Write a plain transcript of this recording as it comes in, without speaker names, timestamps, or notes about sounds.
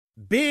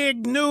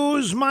Big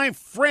news, my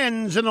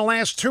friends, in the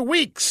last 2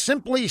 weeks.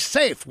 Simply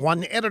Safe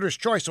won Editor's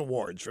Choice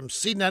Awards from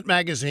CNET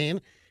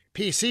Magazine,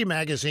 PC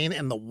Magazine,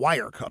 and The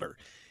Wirecutter.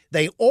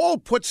 They all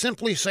put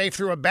Simply Safe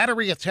through a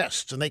battery of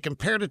tests, and they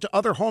compared it to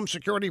other home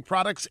security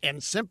products,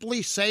 and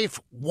Simply Safe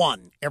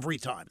won every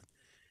time.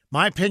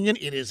 My opinion,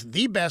 it is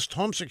the best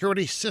home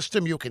security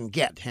system you can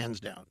get, hands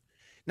down.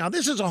 Now,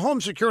 this is a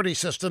home security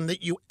system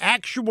that you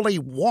actually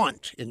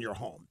want in your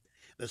home.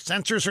 The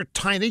sensors are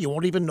tiny, you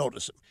won't even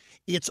notice them.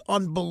 It's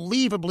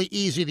unbelievably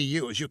easy to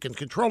use. You can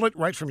control it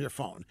right from your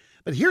phone.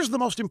 But here's the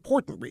most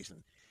important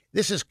reason.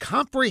 This is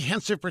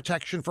comprehensive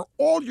protection for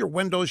all your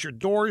windows, your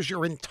doors,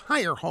 your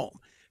entire home.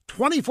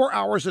 24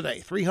 hours a day,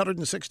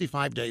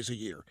 365 days a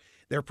year.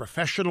 Their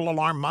professional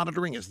alarm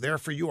monitoring is there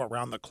for you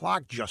around the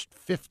clock, just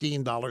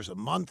 $15 a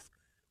month,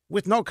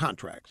 with no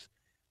contracts.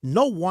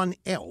 No one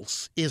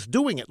else is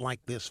doing it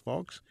like this,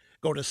 folks.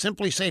 Go to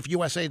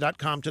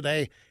simplysafeusa.com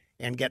today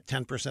and get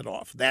 10%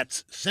 off.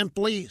 That's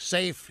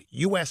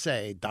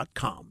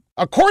simplysafeusa.com.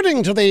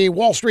 According to the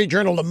Wall Street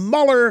Journal, the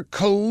Mueller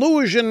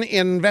collusion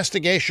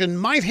investigation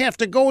might have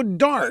to go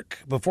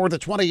dark before the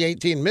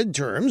 2018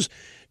 midterms.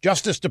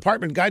 Justice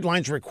Department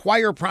guidelines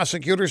require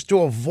prosecutors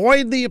to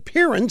avoid the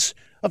appearance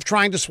of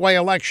trying to sway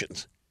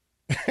elections.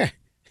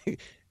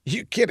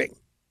 You kidding?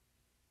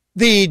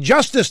 The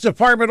Justice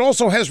Department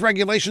also has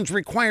regulations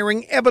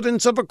requiring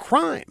evidence of a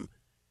crime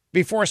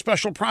before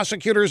special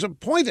prosecutors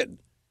appointed.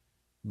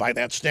 By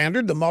that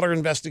standard, the Mueller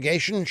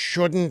investigation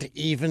shouldn't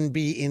even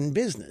be in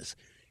business.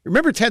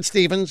 Remember Ted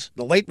Stevens,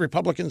 the late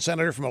Republican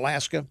senator from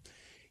Alaska?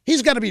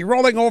 He's got to be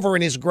rolling over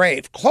in his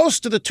grave.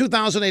 Close to the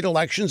 2008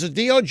 elections, the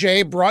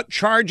DOJ brought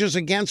charges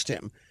against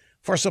him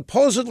for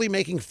supposedly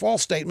making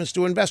false statements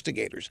to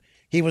investigators.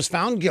 He was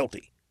found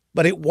guilty,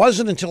 but it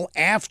wasn't until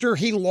after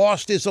he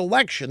lost his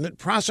election that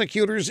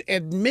prosecutors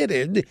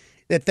admitted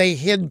that they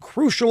hid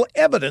crucial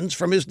evidence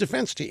from his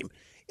defense team,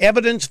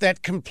 evidence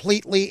that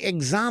completely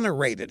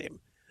exonerated him.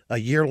 A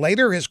year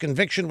later, his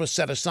conviction was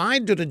set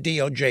aside due to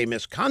DOJ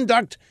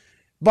misconduct,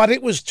 but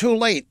it was too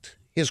late.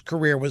 His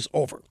career was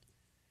over.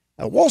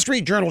 The Wall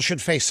Street Journal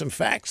should face some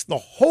facts. The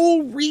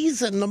whole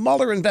reason the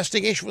Mueller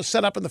investigation was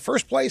set up in the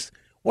first place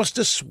was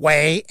to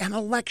sway an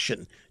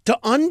election, to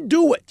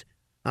undo it.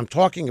 I'm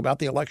talking about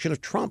the election of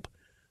Trump.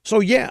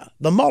 So yeah,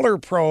 the Mueller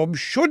probe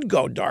should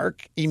go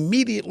dark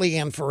immediately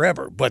and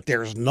forever, but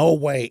there's no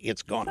way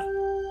it's gonna.